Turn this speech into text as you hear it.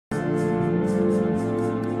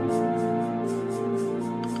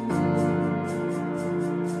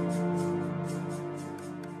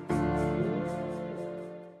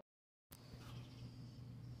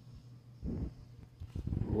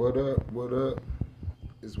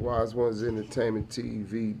It's Wise Ones Entertainment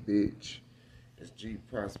TV, bitch. It's G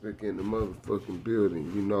Prospect in the motherfucking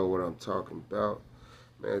building. You know what I'm talking about.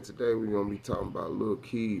 Man, today we're going to be talking about Lil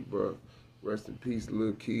Keed, bro. Rest in peace,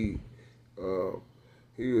 Lil Keed. Uh,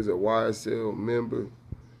 he was a YSL member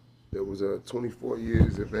that was 24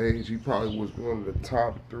 years of age. He probably was one of the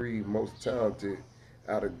top three most talented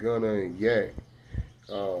out of Gunna and Yak.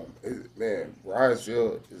 Man,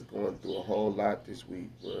 YSL is going through a whole lot this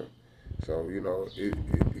week, bro. So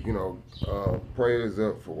prayers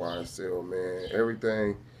up for YSL, man.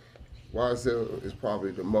 Everything YSL is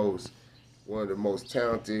probably one of the most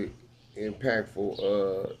talented,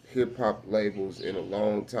 impactful hip hop labels in a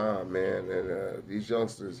long time, man. And these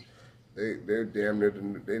youngsters, they're damn near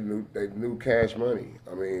they new Cash Money.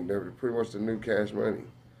 I mean, they're pretty much the new Cash Money.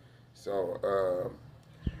 So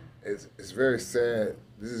it's very sad.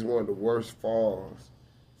 This is one of the worst falls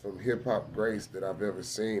from hip hop greats that I've ever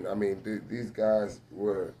seen. I mean, these guys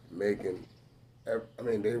were making. I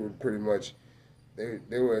mean, they were pretty much. They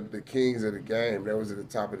were the kings of the game. They was at the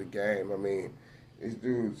top of the game. I mean, these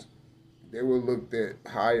dudes, they were looked at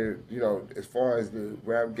higher. You know, as far as the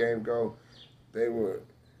rap game go, they were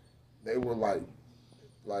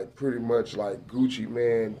like pretty much like Gucci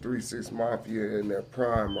Man, 3 6 Mafia in their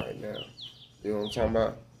prime right now. You know what I'm talking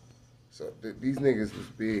about? So these niggas was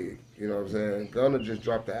big, you know what I'm saying? Gunna just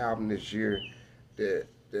dropped the album this year that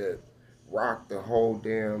rocked the whole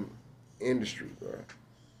damn industry, bro.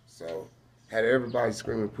 So had everybody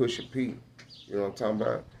screaming Pusha P, you know what I'm talking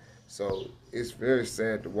about? So it's very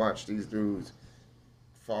sad to watch these dudes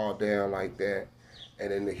fall down like that,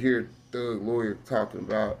 and then to hear Thug Lawyer talking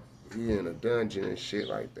about he in a dungeon and shit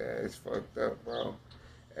like that. It's fucked up, bro.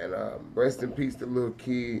 And rest in peace to Lil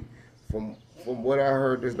Keed. From what I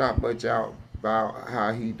heard, there's not much out about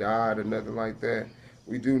how he died or nothing like that.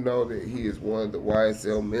 We do know that he is one of the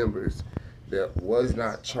YSL members that was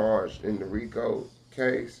not charged in the RICO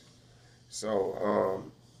case. So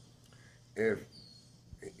if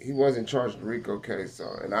he wasn't charged in the RICO case,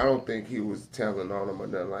 and I don't think he was telling on him or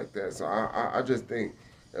nothing like that. So I just think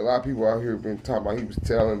a lot of people out here have been talking about he was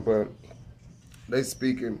telling, but they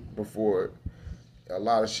speaking before a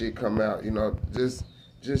lot of shit come out. You know, just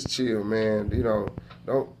chill, man. You know,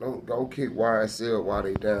 don't kick YSL while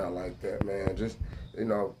they down like that, man. Just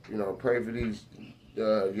pray for these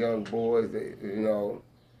young boys. They,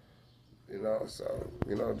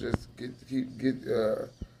 so just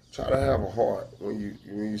try to have a heart when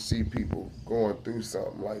you see people going through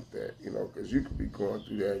something like that. You know, because you could be going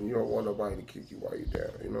through that and you don't want nobody to kick you while you're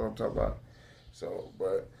down. You know what I'm talking about? So,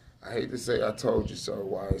 but I hate to say I told you so,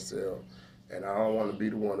 YSL, and I don't want to be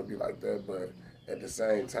the one to be like that, but at the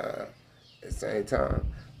same time,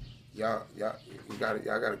 y'all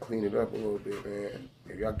gotta clean it up a little bit, man.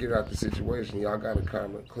 If y'all get out the situation, y'all gotta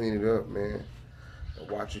kind of clean it up, man,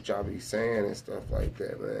 and watch what y'all be saying and stuff like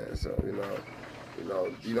that, man. So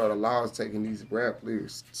the law is taking these rap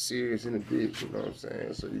lyrics serious in a bit, you know what I'm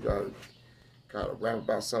saying? So you gotta kind of rap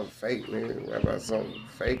about something fake, man. Rap about something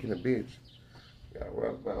fake in a bitch. You gotta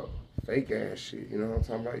rap about fake ass shit, you know what I'm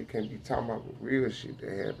talking about? You can't be talking about real shit that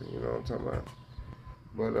happened, you know what I'm talking about?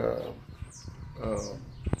 But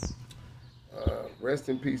rest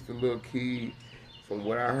in peace to Lil Keed. From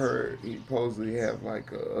what I heard, he supposedly have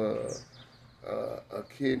like a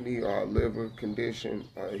kidney or a liver condition.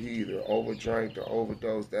 He either overdrank or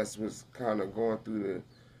overdosed. That's what's kind of going through the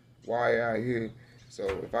wire out here. So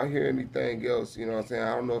if I hear anything else, you know what I'm saying?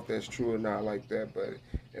 I don't know if that's true or not like that, but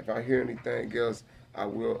if I hear anything else, I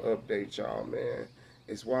will update y'all, man.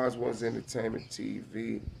 It's Wise Ones Entertainment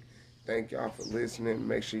TV. Thank y'all for listening.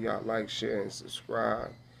 Make sure y'all like, share, and subscribe.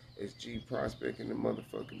 It's G Prospect in the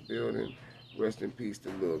motherfucking building. Rest in peace to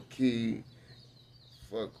Lil Keed.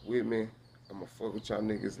 Fuck with me. I'ma fuck with y'all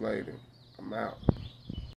niggas later. I'm out.